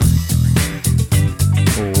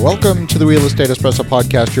Welcome to the Real Estate Espresso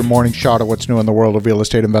Podcast, your morning shot of what's new in the world of real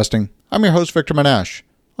estate investing. I'm your host, Victor Menashe.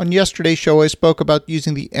 On yesterday's show, I spoke about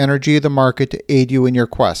using the energy of the market to aid you in your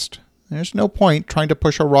quest. There's no point trying to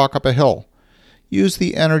push a rock up a hill. Use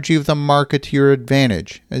the energy of the market to your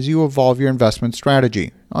advantage as you evolve your investment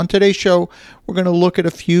strategy. On today's show, we're going to look at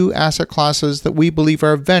a few asset classes that we believe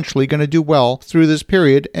are eventually going to do well through this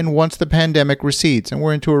period and once the pandemic recedes and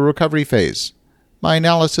we're into a recovery phase. My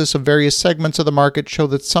analysis of various segments of the market show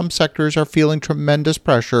that some sectors are feeling tremendous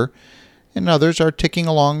pressure and others are ticking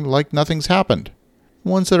along like nothing's happened.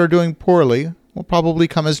 Ones that are doing poorly will probably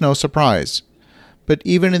come as no surprise. But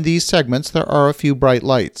even in these segments, there are a few bright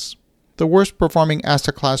lights. The worst performing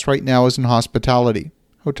asset class right now is in hospitality.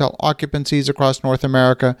 Hotel occupancies across North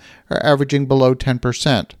America are averaging below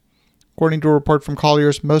 10%. According to a report from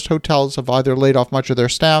Colliers, most hotels have either laid off much of their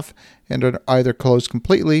staff and are either closed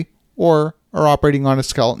completely or are operating on a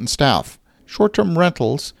skeleton staff. Short-term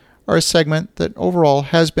rentals are a segment that overall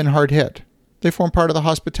has been hard hit. They form part of the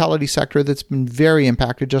hospitality sector that's been very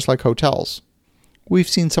impacted, just like hotels. We've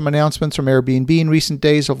seen some announcements from Airbnb in recent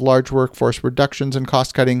days of large workforce reductions and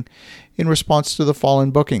cost-cutting in response to the fall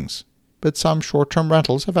in bookings. But some short-term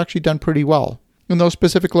rentals have actually done pretty well. In those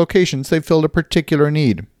specific locations, they've filled a particular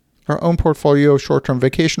need. Our own portfolio of short-term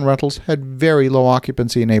vacation rentals had very low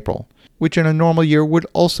occupancy in April, which in a normal year would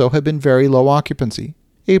also have been very low occupancy.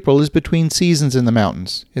 April is between seasons in the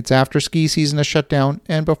mountains. It's after ski season is shut down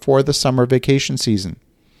and before the summer vacation season.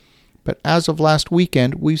 But as of last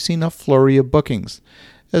weekend, we've seen a flurry of bookings,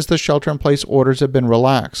 as the shelter-in-place orders have been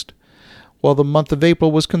relaxed. While the month of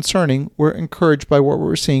April was concerning, we're encouraged by what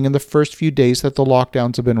we're seeing in the first few days that the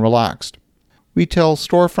lockdowns have been relaxed. Retail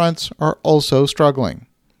storefronts are also struggling.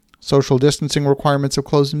 Social distancing requirements have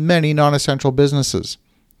closed many non-essential businesses.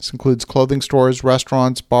 This includes clothing stores,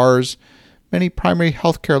 restaurants, bars, many primary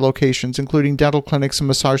healthcare locations, including dental clinics and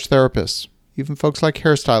massage therapists. Even folks like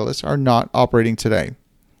hairstylists are not operating today.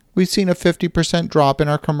 We've seen a 50% drop in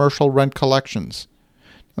our commercial rent collections.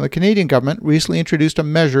 Now, the Canadian government recently introduced a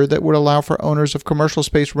measure that would allow for owners of commercial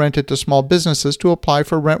space rented to small businesses to apply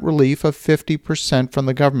for rent relief of 50% from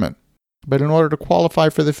the government. But in order to qualify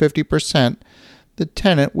for the 50%, the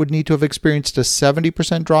tenant would need to have experienced a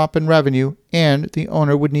 70% drop in revenue, and the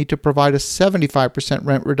owner would need to provide a 75%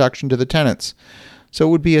 rent reduction to the tenants. So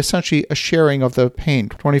it would be essentially a sharing of the pain,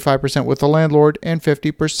 25% with the landlord and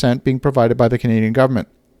 50% being provided by the Canadian government.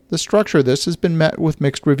 The structure of this has been met with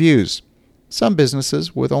mixed reviews. Some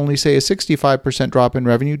businesses, with only say a 65% drop in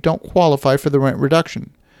revenue, don't qualify for the rent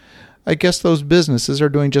reduction. I guess those businesses are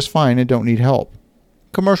doing just fine and don't need help.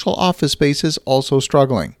 Commercial office space is also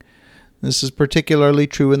struggling. This is particularly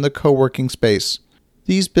true in the co-working space.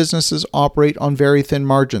 These businesses operate on very thin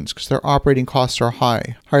margins because their operating costs are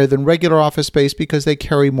higher than regular office space because they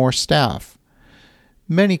carry more staff.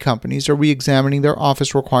 Many companies are re-examining their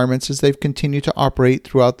office requirements as they've continued to operate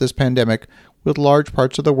throughout this pandemic, with large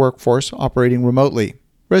parts of the workforce operating remotely.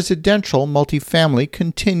 Residential multifamily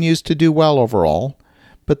continues to do well overall,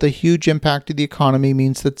 but the huge impact of the economy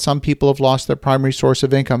means that some people have lost their primary source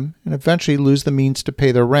of income and eventually lose the means to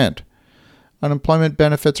pay their rent. Unemployment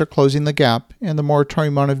benefits are closing the gap, and the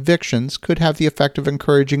moratorium on evictions could have the effect of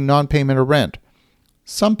encouraging non-payment of rent.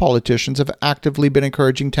 Some politicians have actively been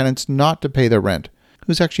encouraging tenants not to pay their rent.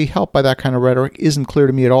 Who's actually helped by that kind of rhetoric isn't clear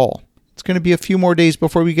to me at all. It's going to be a few more days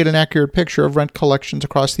before we get an accurate picture of rent collections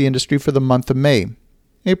across the industry for the month of May.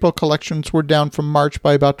 April collections were down from March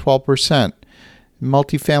by about 12%.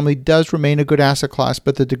 Multifamily does remain a good asset class,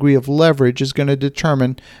 but the degree of leverage is going to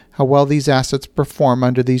determine how well these assets perform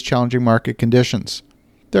under these challenging market conditions.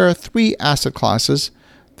 There are three asset classes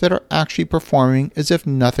that are actually performing as if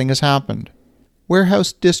nothing has happened.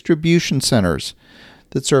 Warehouse distribution centers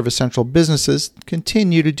that serve essential businesses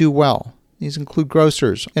continue to do well. These include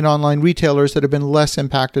grocers and online retailers that have been less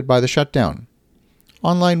impacted by the shutdown.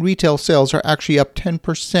 Online retail sales are actually up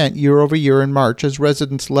 10% year over year in March as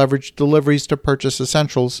residents leveraged deliveries to purchase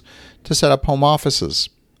essentials to set up home offices.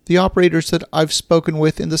 The operators that I've spoken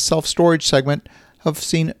with in the self-storage segment have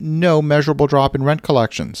seen no measurable drop in rent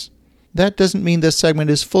collections. That doesn't mean this segment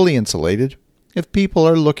is fully insulated. If people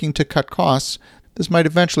are looking to cut costs, this might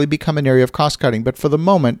eventually become an area of cost cutting, but for the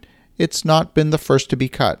moment, it's not been the first to be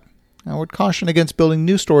cut. I would caution against building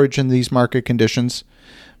new storage in these market conditions,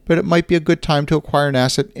 but it might be a good time to acquire an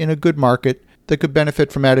asset in a good market that could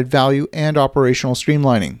benefit from added value and operational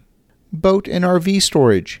streamlining. Boat and RV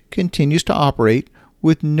storage continues to operate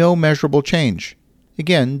with no measurable change.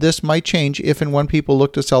 Again, this might change if and when people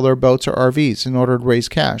look to sell their boats or RVs in order to raise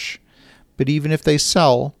cash. But even if they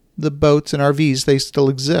sell the boats and RVs, they still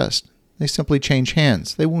exist. They simply change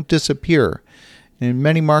hands. They won't disappear. In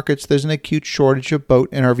many markets, there's an acute shortage of boat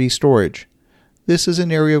and RV storage. This is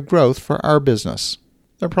an area of growth for our business.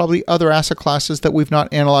 There are probably other asset classes that we've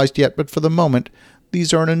not analyzed yet, but for the moment,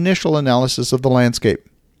 these are an initial analysis of the landscape.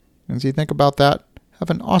 As you think about that,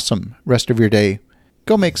 have an awesome rest of your day.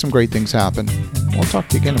 Go make some great things happen. We'll talk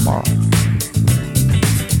to you again tomorrow.